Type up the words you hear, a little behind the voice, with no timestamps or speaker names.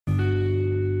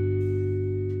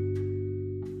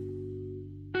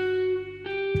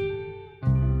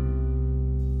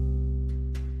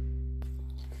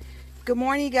Good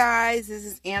morning, guys. This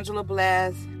is Angela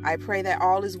Bless. I pray that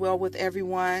all is well with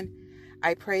everyone.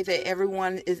 I pray that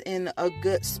everyone is in a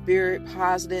good spirit,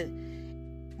 positive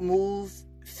move,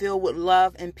 filled with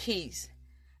love and peace.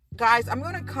 Guys, I'm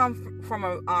going to come from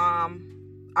I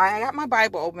got my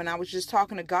Bible open. I was just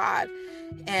talking to God,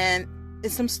 and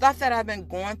it's some stuff that I've been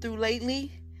going through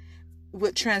lately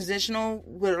with transitional,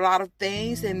 with a lot of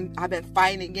things, and I've been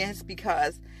fighting against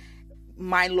because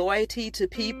my loyalty to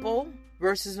people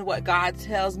versus what God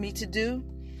tells me to do.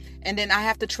 And then I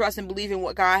have to trust and believe in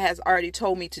what God has already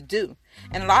told me to do.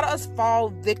 And a lot of us fall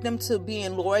victim to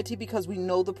being loyalty because we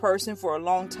know the person for a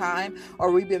long time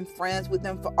or we've been friends with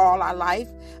them for all our life.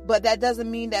 But that doesn't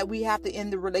mean that we have to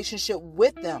end the relationship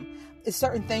with them. It's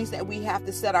certain things that we have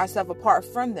to set ourselves apart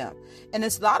from them. And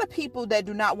there's a lot of people that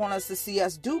do not want us to see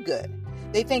us do good.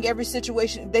 They think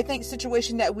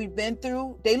situation that we've been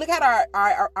through, they look at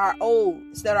our old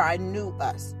instead of our new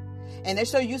us. And they're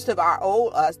so used to our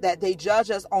old us that they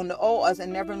judge us on the old us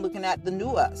and never looking at the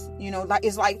new us.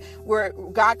 It's like where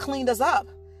God cleaned us up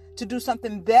to do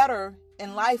something better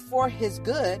in life for his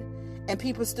good. And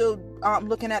people still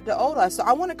looking at the old us. So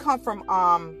I want to come from,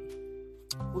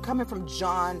 we're coming from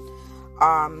John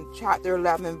chapter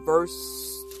 11, verse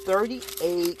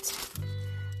 38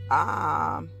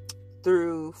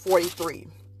 through 43.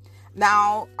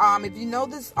 Now, if you know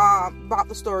this about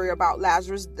the story about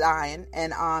Lazarus dying,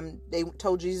 and they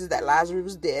told Jesus that Lazarus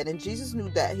was dead, and Jesus knew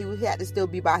that he had to still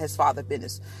be by his Father's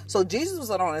business. So Jesus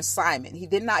was on an assignment. He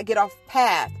did not get off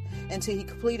path until he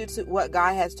completed what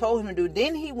God has told him to do.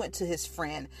 Then he went to his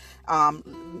friend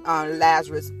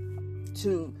Lazarus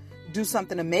to do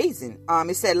something amazing.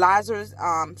 It said Lazarus,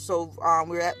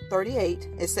 we're at 38.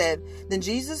 It said, then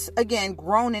Jesus, again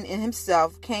groaning in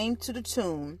himself, came to the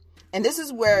tomb. And this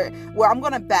is where I'm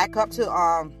going to back up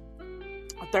to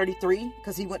 33,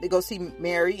 because he went to go see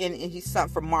Mary, and he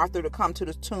sent for Martha to come to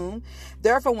the tomb.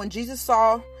 Therefore, when Jesus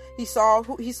saw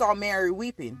Mary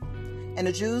weeping, and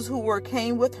the Jews who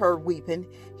came with her weeping,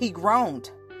 he groaned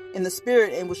in the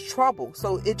spirit and was troubled.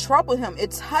 So it troubled him.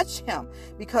 It touched him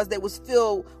because they was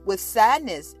filled with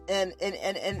sadness and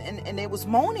they was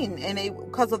moaning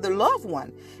because of their loved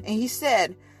one. And he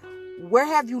said, where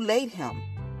have you laid him?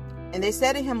 And they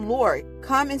said to him, Lord,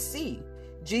 come and see.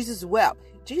 Jesus wept.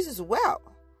 Jesus wept.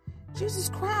 Jesus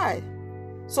cried.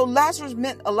 So Lazarus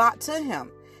meant a lot to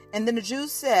him. And then the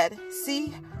Jews said,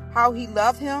 see how he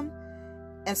loved him?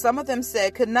 And some of them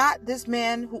said, could not this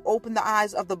man who opened the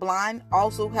eyes of the blind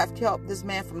also have kept this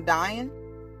man from dying?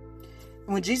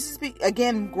 And when Jesus,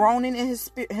 again groaning in his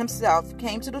spirit himself,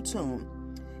 came to the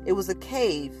tomb, it was a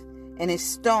cave, and a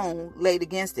stone laid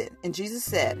against it. And Jesus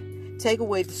said, take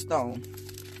away the stone.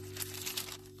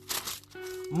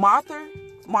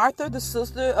 Martha, the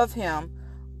sister of him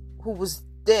who was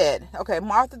dead.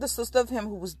 Martha, the sister of him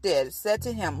who was dead, said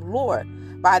to him,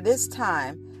 Lord, by this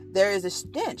time there is a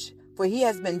stench, for he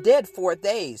has been dead 4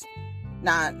 days.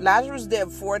 Now, Lazarus was dead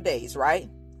 4 days, right?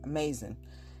 Amazing.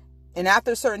 And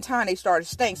after a certain time, they started to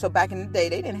stink. So back in the day,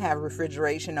 they didn't have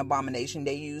refrigeration, abomination.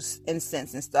 They used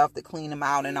incense and stuff to clean them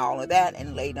out and all of that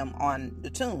and lay them on the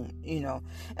tomb,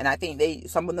 And I think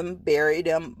some of them buried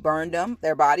them, burned them,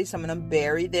 their bodies. Some of them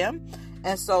buried them.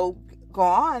 And so go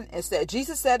on and said,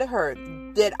 Jesus said to her,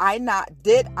 did I not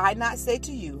say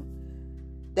to you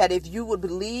that if you would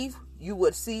believe, you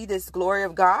would see this glory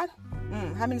of God?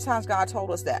 How many times God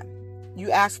told us that?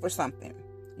 You asked for something.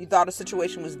 You thought a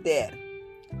situation was dead.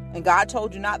 And God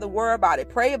told you not to worry about it.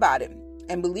 Pray about it.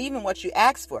 And believe in what you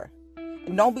asked for.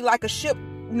 And don't be like a ship,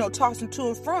 tossing to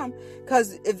and from.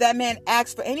 Because if that man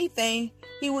asked for anything,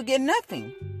 he would get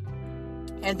nothing.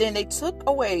 And then they took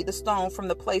away the stone from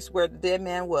the place where the dead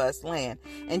man was laying.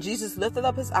 And Jesus lifted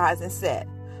up his eyes and said,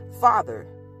 Father,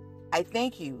 I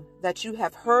thank you that you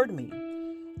have heard me.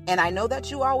 And I know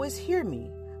that you always hear me.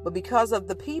 But because of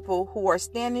the people who are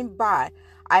standing by,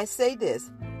 I say this,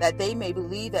 that they may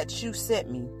believe that you sent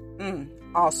me.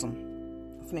 Awesome.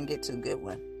 I'm going to get to a good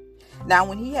one. Now,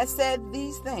 when he had said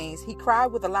these things, he cried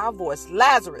with a loud voice,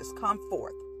 Lazarus, come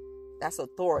forth. That's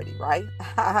authority, right?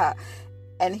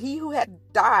 And he who had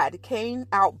died came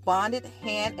out bonded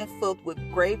hand and foot with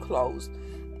grave clothes,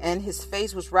 and his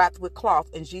face was wrapped with cloth.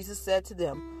 And Jesus said to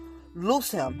them,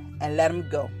 loose him and let him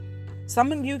go.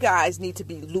 Some of you guys need to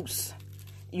be loose.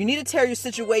 You need to tell your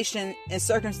situation and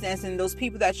circumstance and those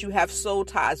people that you have soul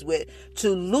ties with to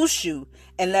loose you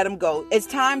and let them go. It's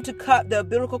time to cut the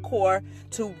umbilical cord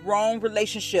to wrong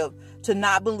relationship, to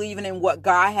not believing in what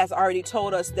God has already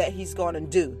told us that he's going to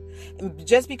do. And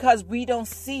just because we don't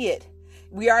see it,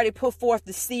 We already put forth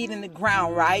the seed in the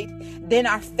ground, right? Then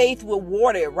our faith will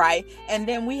water it, right? And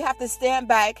then we have to stand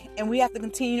back and we have to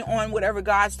continue on whatever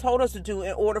God's told us to do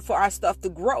in order for our stuff to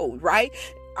grow, right?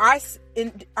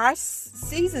 In our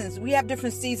seasons, we have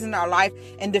different seasons in our life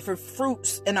and different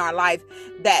fruits in our life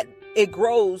that it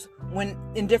grows when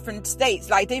in different states,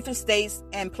 like different states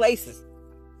and places.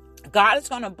 God is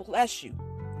going to bless you.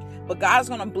 But God is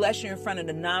going to bless you in front of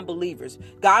the non-believers.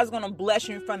 God is going to bless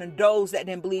you in front of those that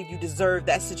didn't believe you deserved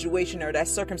that situation or that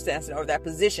circumstance or that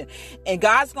position. And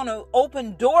God's going to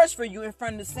open doors for you in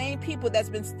front of the same people that's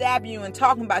been stabbing you and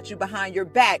talking about you behind your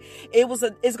back.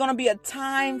 It's going to be a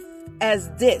time as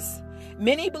this.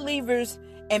 Many believers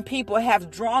and people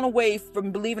have drawn away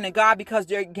from believing in God because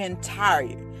they're getting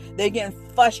tired. They're getting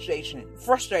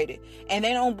frustrated. And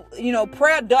they don't,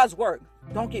 prayer does work.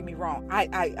 Don't get me wrong.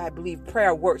 I believe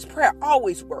prayer works. Prayer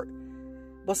always works.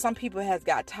 But some people has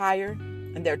got tired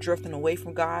and they're drifting away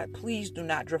from God. Please do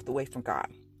not drift away from God.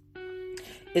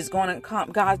 It's going to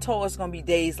come. God told us it's going to be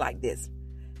days like this,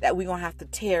 that we're going to have to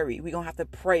tarry. We're going to have to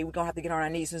pray. We're going to have to get on our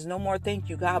knees. There's no more thank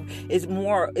you, God. It's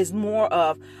more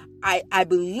of, I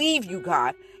believe you,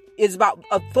 God. It's about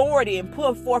authority and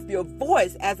putting forth your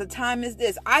voice as a time as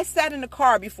this. I sat in the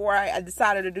car before I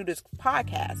decided to do this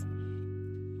podcast,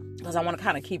 because I want to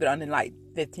kind of keep it under like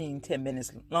 10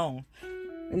 minutes long.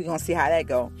 We're going to see how that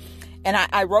go. And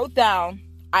I wrote down,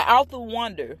 I often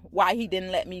wonder why he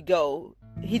didn't let me go.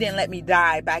 He didn't let me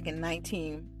die back in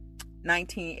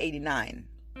 1989.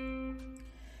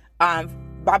 My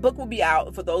book will be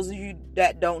out for those of you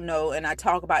that don't know. And I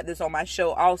talk about this on my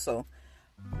show also.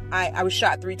 I was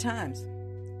shot 3 times.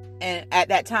 And at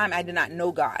that time, I did not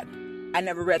know God. I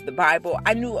never read the Bible.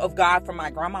 I knew of God from my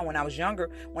grandma when I was younger.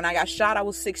 When I got shot, I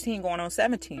was 16 going on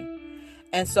 17.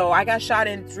 And so I got shot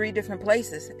in 3 different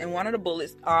places. And one of the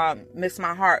bullets missed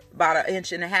my heart about 1.5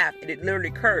 inches. And it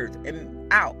literally curved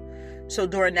and out. So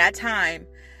during that time,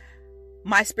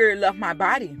 my spirit left my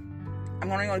body. I'm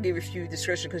only going to give you a few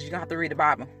descriptions because you don't have to read the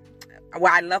Bible.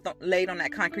 Well, I laid on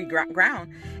that concrete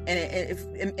ground. And it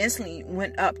instantly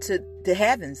went up to the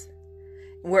heavens.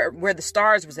 Where the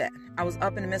stars was at. I was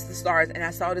up in the midst of the stars and I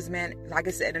saw this man, like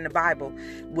I said in the Bible,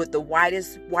 with the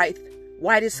whitest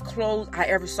clothes I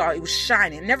ever saw. It was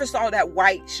shining. Never saw that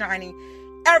white shining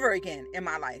ever again in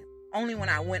my life. Only when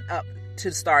I went up to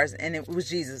the stars, and it was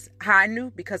Jesus. How I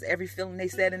knew? Because every feeling they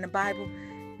said in the Bible,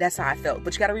 that's how I felt.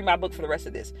 But you got to read my book for the rest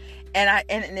of this. And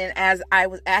then as I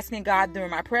was asking God during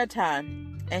my prayer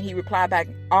time, and he replied back,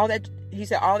 he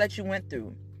said, all that you went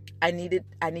through, I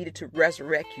needed to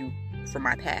resurrect you from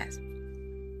my past.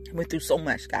 I went through so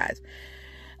much, guys.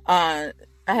 I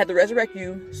had to resurrect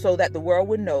you so that the world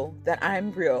would know that I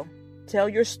am real. Tell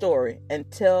your story and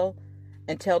tell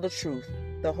the truth,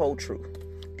 the whole truth.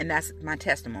 And that's my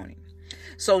testimony.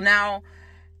 So now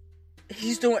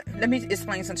let me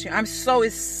explain something to you. I'm so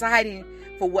excited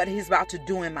for what he's about to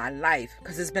do in my life,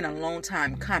 because it's been a long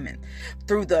time coming.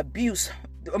 Through the abuse,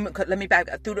 let me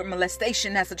back up, through the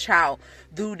molestation as a child,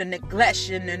 through the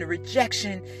neglection and the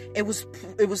rejection, it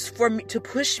was for me to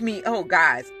push me. Oh,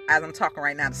 guys, as I'm talking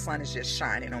right now, the sun is just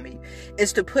shining on me.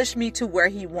 It's to push me to where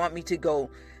he want me to go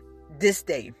this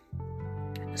day.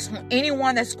 So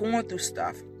anyone that's going through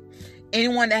stuff,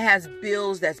 anyone that has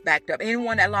bills that's backed up,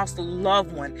 anyone that lost a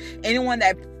loved one, anyone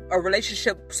that a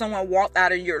relationship, someone walked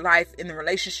out of your life in the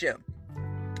relationship,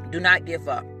 do not give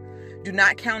up. Do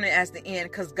not count it as the end,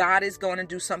 because God is going to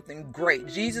do something great.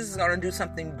 Jesus is going to do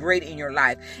something great in your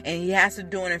life. And he has to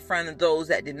do it in front of those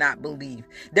that did not believe.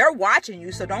 They're watching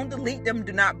you, so don't delete them.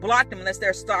 Do not block them unless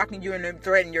they're stalking you and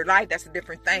threatening your life. That's a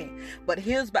different thing. But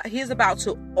he's about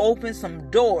to open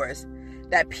some doors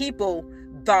that people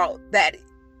thought that,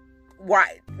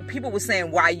 why people were saying,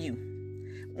 why you?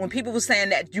 When people were saying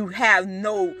that you have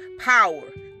no power,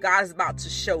 God is about to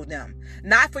show them.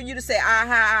 Not for you to say,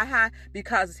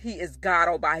 because he is God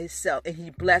all by himself, and he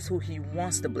bless who he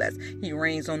wants to bless. He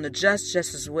reigns on the just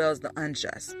as well as the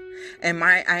unjust. And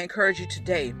I encourage you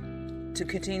today to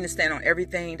continue to stand on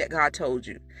everything that God told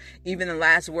you. Even the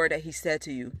last word that he said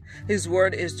to you. His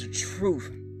word is the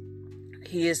truth.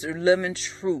 He is the living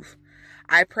truth.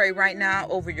 I pray right now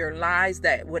over your lives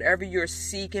that whatever you're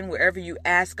seeking, wherever you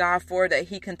ask God for, that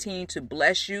he continue to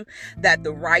bless you, that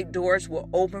the right doors will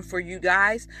open for you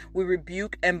guys. We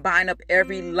rebuke and bind up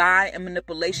every lie and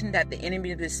manipulation that the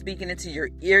enemy is speaking into your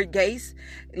ear gates.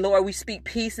 Lord, we speak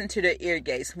peace into their ear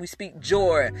gates. We speak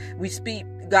joy. We speak,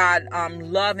 God,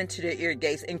 love into their ear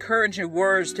gates, encouraging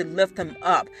words to lift them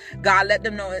up. God, let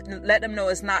them know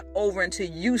it's not over until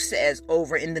you say it's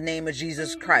over, in the name of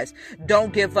Jesus Christ.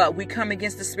 Don't give up. We come against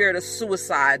against the spirit of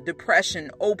suicide, depression,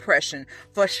 oppression,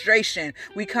 frustration.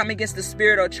 We come against the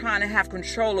spirit of trying to have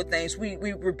control of things. We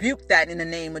rebuke that in the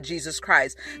name of Jesus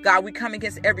Christ. God, we come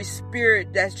against every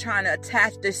spirit that's trying to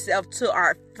attach itself to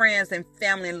our friends and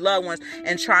family and loved ones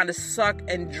and trying to suck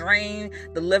and drain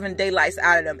the living daylights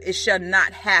out of them. It shall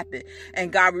not happen.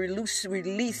 And God,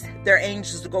 release their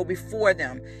angels to go before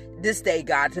them this day,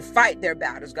 God, to fight their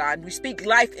battles, God. We speak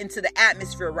life into the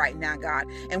atmosphere right now, God,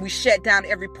 and we shut down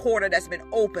every portal that's been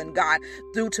opened, God,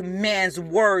 due to man's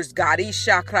words, God.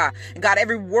 Ishakra. And God,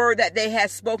 every word that they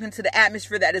have spoken to the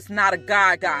atmosphere that is not a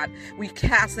God, God, we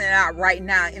cast it out right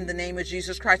now in the name of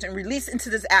Jesus Christ and release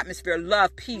into this atmosphere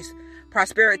love, peace,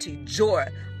 prosperity, joy,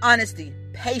 honesty,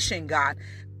 patience, God.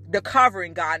 The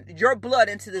covering, God, your blood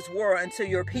into this world, into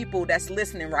your people that's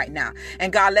listening right now.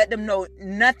 And God, let them know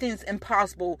nothing's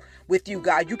impossible with you,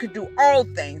 God. You can do all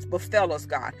things but fail us,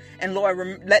 God. And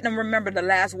Lord, let them remember the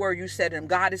last word you said to them.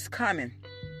 God is coming.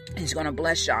 He's going to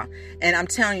bless y'all. And I'm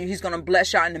telling you, he's going to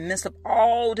bless y'all in the midst of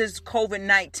all this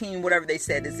COVID-19, whatever they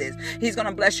said this is. He's going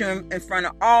to bless you in front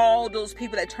of all those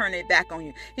people that turn their back on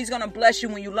you. He's going to bless you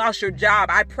when you lost your job.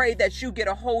 I pray that you get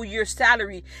a whole year's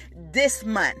salary this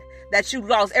month. That you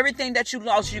lost, everything that you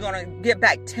lost, you're going to get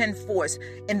back tenfold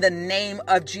in the name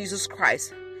of Jesus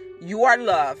Christ. You are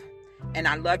loved, and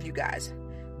I love you guys.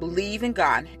 Believe in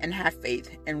God and have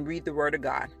faith and read the word of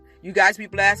God. You guys be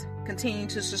blessed. Continue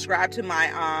to subscribe to my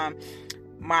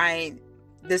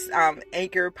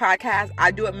Anchor podcast.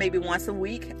 I do it maybe once a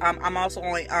week. I'm also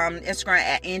on Instagram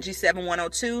at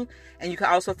Angie7102, and you can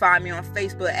also find me on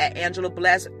Facebook at Angela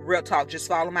Bless Real Talk. Just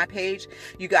follow my page.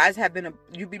 You guys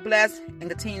you be blessed and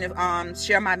continue to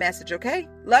share my message. Okay,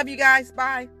 love you guys.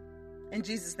 Bye. In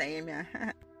Jesus' name,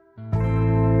 amen.